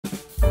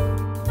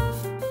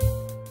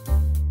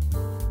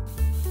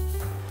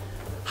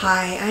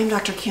Hi, I'm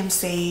Dr. Kim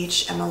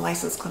Sage. I'm a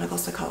licensed clinical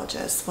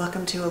psychologist.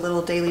 Welcome to a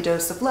little daily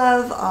dose of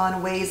love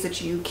on ways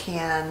that you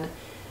can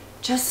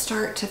just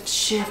start to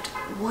shift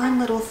one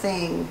little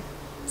thing,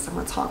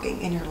 someone's honking,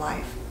 in your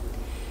life.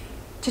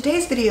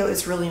 Today's video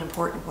is really an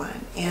important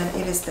one, and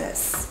it is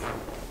this.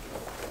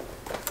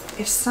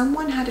 If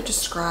someone had to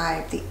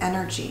describe the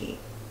energy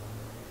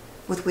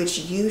with which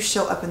you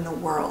show up in the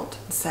world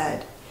and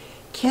said,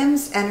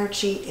 Kim's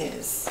energy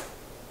is,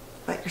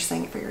 but you're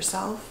saying it for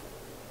yourself,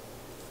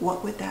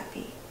 what would that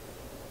be?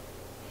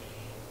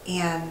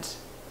 And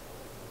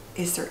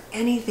is there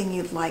anything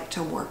you'd like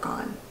to work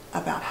on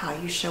about how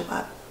you show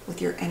up with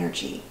your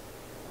energy,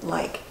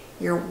 like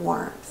your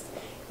warmth,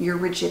 your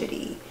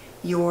rigidity,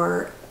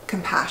 your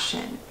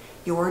compassion,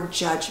 your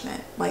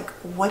judgment? Like,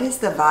 what is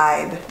the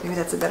vibe, maybe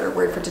that's a better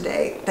word for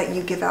today, that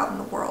you give out in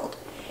the world?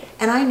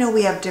 And I know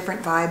we have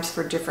different vibes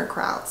for different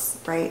crowds,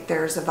 right?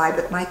 There's a vibe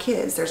with my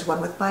kids. There's one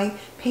with my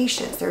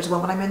patients. There's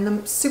one when I'm in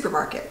the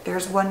supermarket.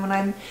 There's one when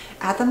I'm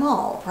at the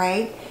mall,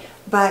 right?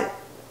 But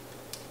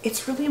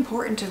it's really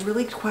important to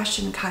really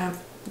question kind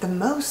of the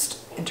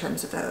most in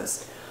terms of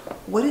those.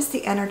 What is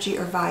the energy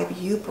or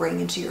vibe you bring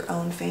into your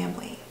own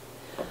family?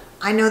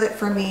 I know that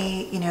for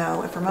me,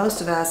 and for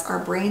most of us, our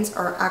brains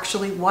are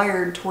actually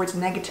wired towards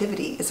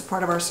negativity as a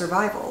part of our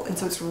survival. And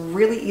so it's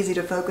really easy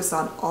to focus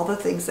on all the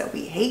things that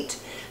we hate,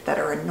 that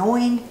are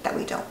annoying, that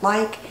we don't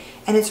like.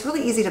 And it's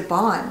really easy to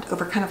bond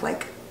over kind of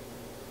like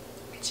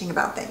bitching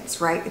about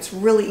things, right? It's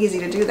really easy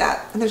to do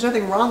that. And there's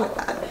nothing wrong with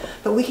that.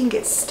 But we can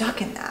get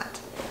stuck in that.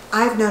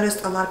 I've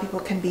noticed a lot of people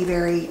can be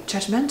very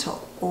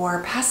judgmental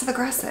or passive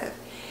aggressive.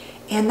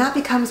 And that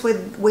becomes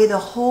the way the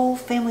whole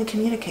family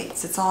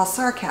communicates. It's all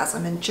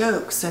sarcasm and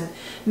jokes and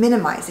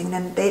minimizing.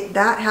 And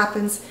that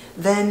happens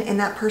then in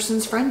that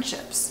person's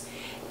friendships.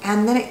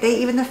 And then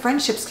even the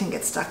friendships can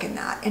get stuck in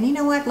that. And you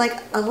know what?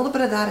 Like, a little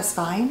bit of that is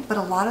fine, but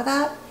a lot of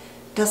that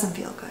doesn't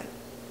feel good.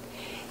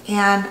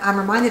 And I'm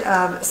reminded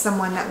of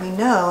someone that we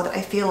know that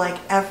I feel like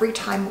every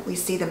time we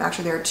see them,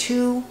 actually there are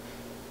two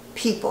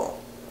people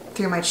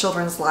through my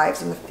children's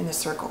lives in the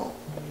circle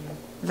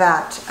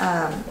that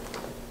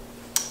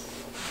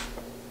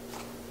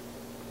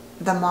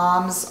the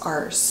moms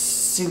are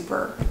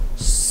super,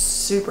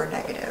 super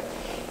negative.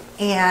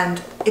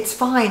 And it's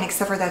fine,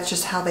 except for that's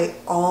just how they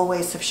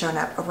always have shown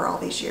up over all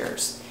these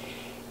years.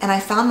 And I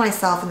found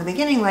myself in the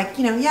beginning like,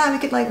 yeah, we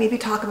could like maybe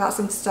talk about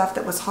some stuff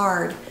that was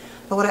hard.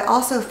 But what I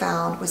also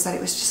found was that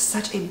it was just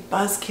such a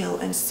buzzkill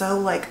and so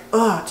like,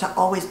 to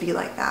always be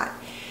like that.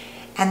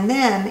 And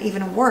then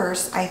even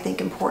worse, I think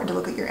important to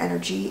look at your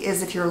energy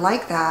is if you're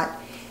like that,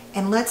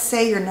 and let's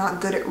say you're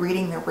not good at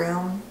reading the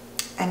room,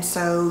 and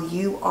so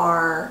you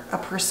are a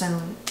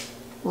person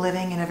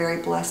living in a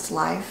very blessed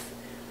life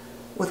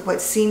with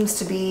what seems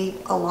to be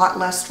a lot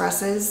less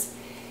stresses.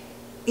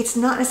 It's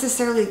not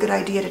necessarily a good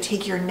idea to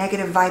take your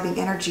negative vibing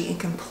energy and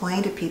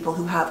complain to people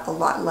who have a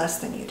lot less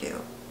than you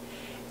do.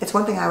 It's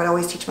one thing I would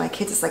always teach my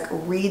kids, is like,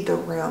 read the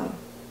room,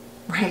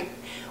 right?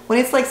 When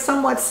it's like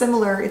somewhat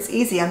similar, it's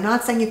easy. I'm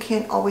not saying you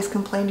can't always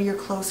complain to your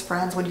close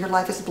friends when your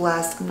life is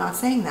blessed. I'm not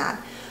saying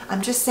that.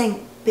 I'm just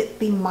saying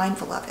be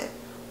mindful of it.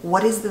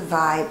 What is the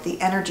vibe,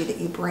 the energy that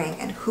you bring,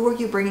 and who are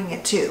you bringing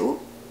it to?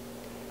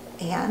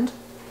 And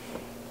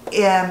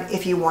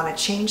if you want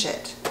to change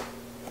it,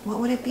 what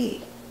would it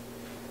be?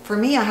 For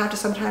me, I have to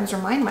sometimes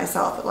remind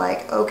myself,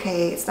 like,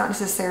 okay, it's not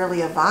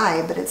necessarily a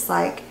vibe, but it's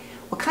like,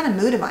 what kind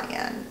of mood am I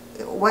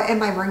in? What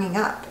am I bringing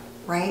up,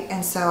 right?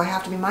 And so I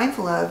have to be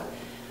mindful of,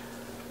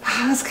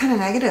 I was kind of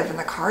negative in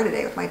the car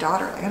today with my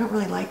daughter. Like, I don't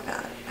really like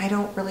that. I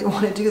don't really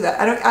want to do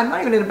that. I'm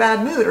not even in a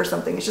bad mood or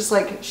something. It's just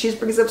like she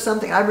brings up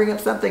something, I bring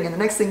up something, and the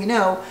next thing you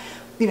know,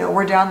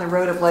 we're down the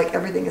road of like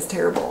everything is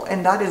terrible.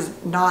 And that is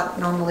not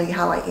normally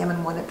how I am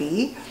and want to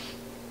be.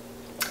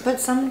 But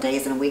some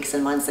days and weeks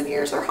and months and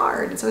years are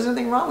hard. And so there's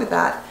nothing wrong with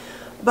that.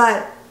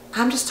 But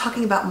I'm just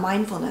talking about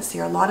mindfulness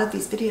here. A lot of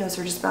these videos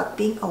are just about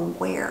being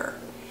aware.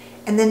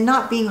 And then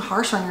not being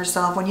harsh on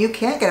yourself when you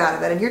can't get out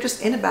of it and you're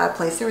just in a bad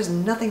place. There is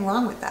nothing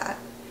wrong with that.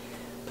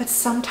 But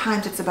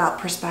sometimes it's about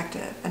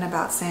perspective and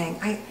about saying,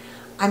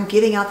 I'm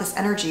giving out this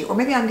energy, or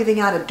maybe I'm giving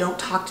out a don't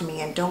talk to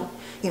me and don't,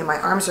 my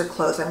arms are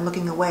closed, I'm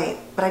looking away,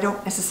 but I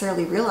don't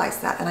necessarily realize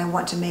that and I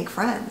want to make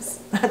friends.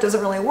 That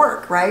doesn't really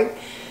work, right?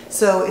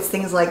 So it's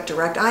things like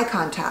direct eye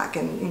contact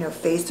and,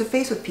 face to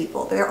face with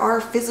people. There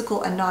are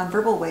physical and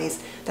nonverbal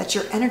ways that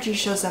your energy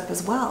shows up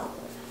as well.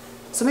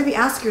 So maybe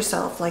ask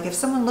yourself, like, if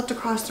someone looked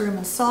across the room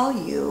and saw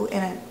you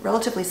in a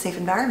relatively safe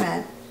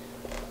environment,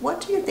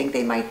 what do you think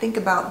they might think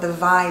about the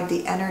vibe,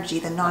 the energy,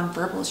 the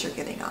nonverbals you're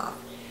giving off?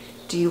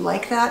 Do you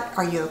like that?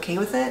 Are you okay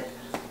with it?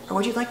 Or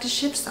would you like to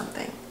shift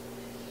something?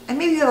 And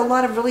maybe you have a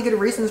lot of really good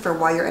reasons for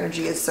why your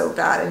energy is so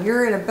bad and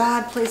you're in a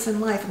bad place in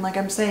life, and like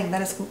I'm saying,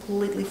 that is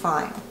completely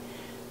fine.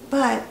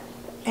 But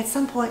at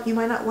some point you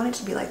might not want it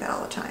to be like that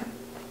all the time,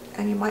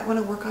 and you might want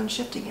to work on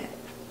shifting it.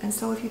 And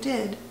so if you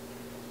did,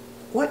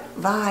 what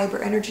vibe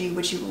or energy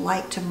would you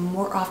like to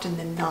more often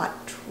than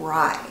not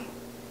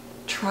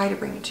try to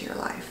bring into your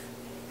life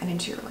and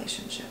into your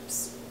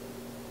relationships?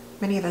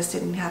 Many of us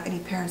didn't have any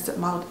parents that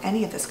modeled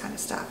any of this kind of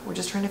stuff. We're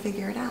just trying to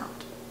figure it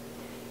out.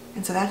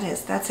 And so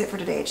that's it for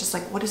today. It's just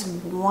like, what is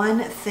one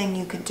thing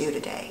you could do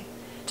today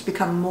to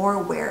become more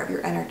aware of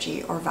your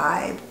energy or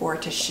vibe, or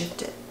to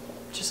shift it?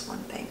 Just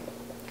one thing.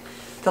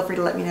 Feel free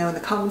to let me know in the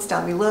comments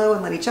down below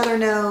and let each other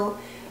know.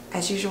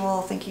 As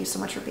usual, thank you so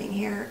much for being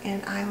here,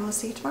 and I will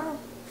see you tomorrow.